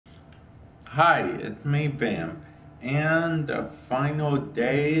Hi, it's me, Bam, and the final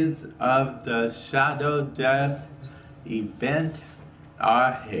days of the Shadow Death event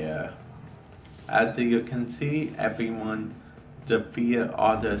are here. As you can see, everyone defeated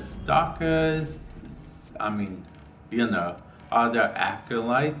all the stalkers, I mean, you know, all the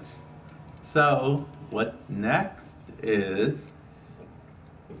acolytes. So, what next is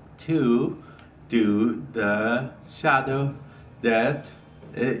to do the shadow that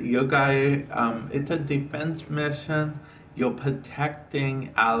you guys, it's a defense mission. You're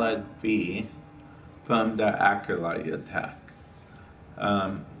protecting Allied V from the acolyte attack.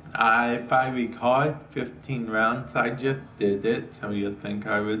 If I recall, 15 rounds. I just did it, so you'd think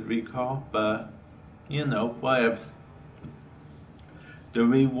I would recall, but you know, whatever. The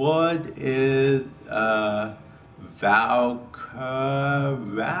reward is Valkyrath.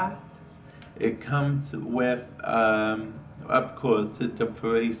 It comes with, of course, it's a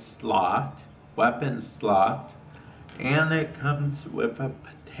free slot, weapon slot, and it comes with a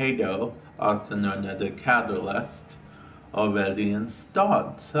potato, also known as a catalyst, already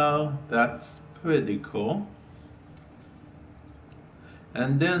installed. So that's pretty cool.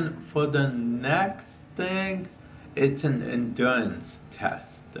 And then for the next thing, it's an endurance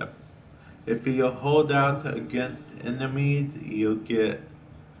test. If you hold out against enemies, you'll get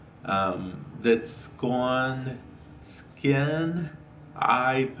the Scorn skin.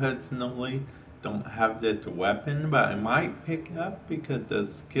 I personally don't have this weapon, but I might pick it up because the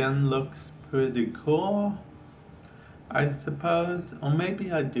skin looks pretty cool, I suppose. Or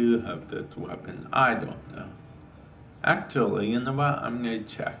maybe I do have this weapon. I don't know. Actually, you know what? I'm gonna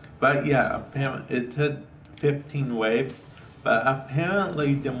check. But yeah, apparently it said 15 waves. But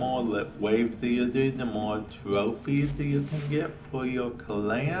apparently, the more waves that you do, the more trophies that you can get for your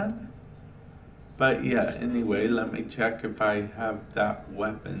clan. But yeah, anyway, let me check if I have that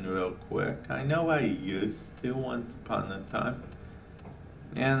weapon real quick. I know I used to once upon a time.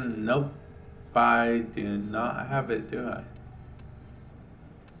 And nope, I do not have it, do I?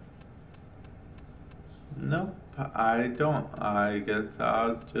 Nope, I don't. I guess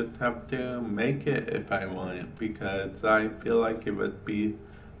I'll just have to make it if I want it because I feel like it would be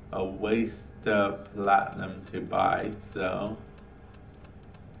a waste of platinum to buy, so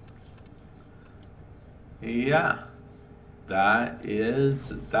yeah. That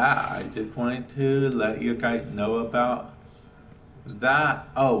is that. I just wanted to let you guys know about that.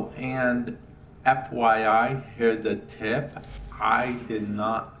 Oh, and FYI, here's a tip. I did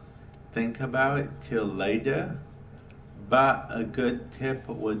not think about it till later, but a good tip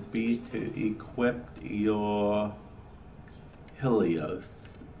would be to equip your Helios.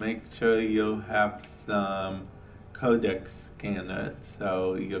 Make sure you have some codec scanner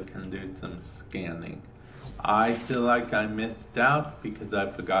so you can do some scanning. I feel like I missed out because I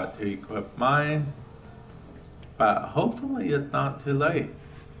forgot to equip mine, but hopefully it's not too late.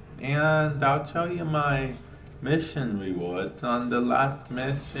 And I'll show you my mission rewards. On the last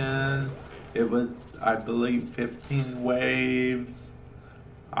mission, it was, I believe, 15 waves.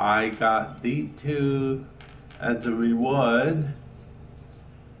 I got these two as a reward.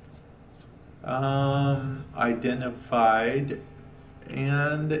 Identified,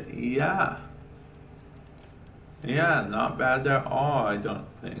 and yeah. Yeah, not bad at all, I don't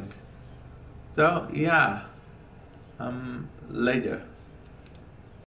think. So, yeah, later.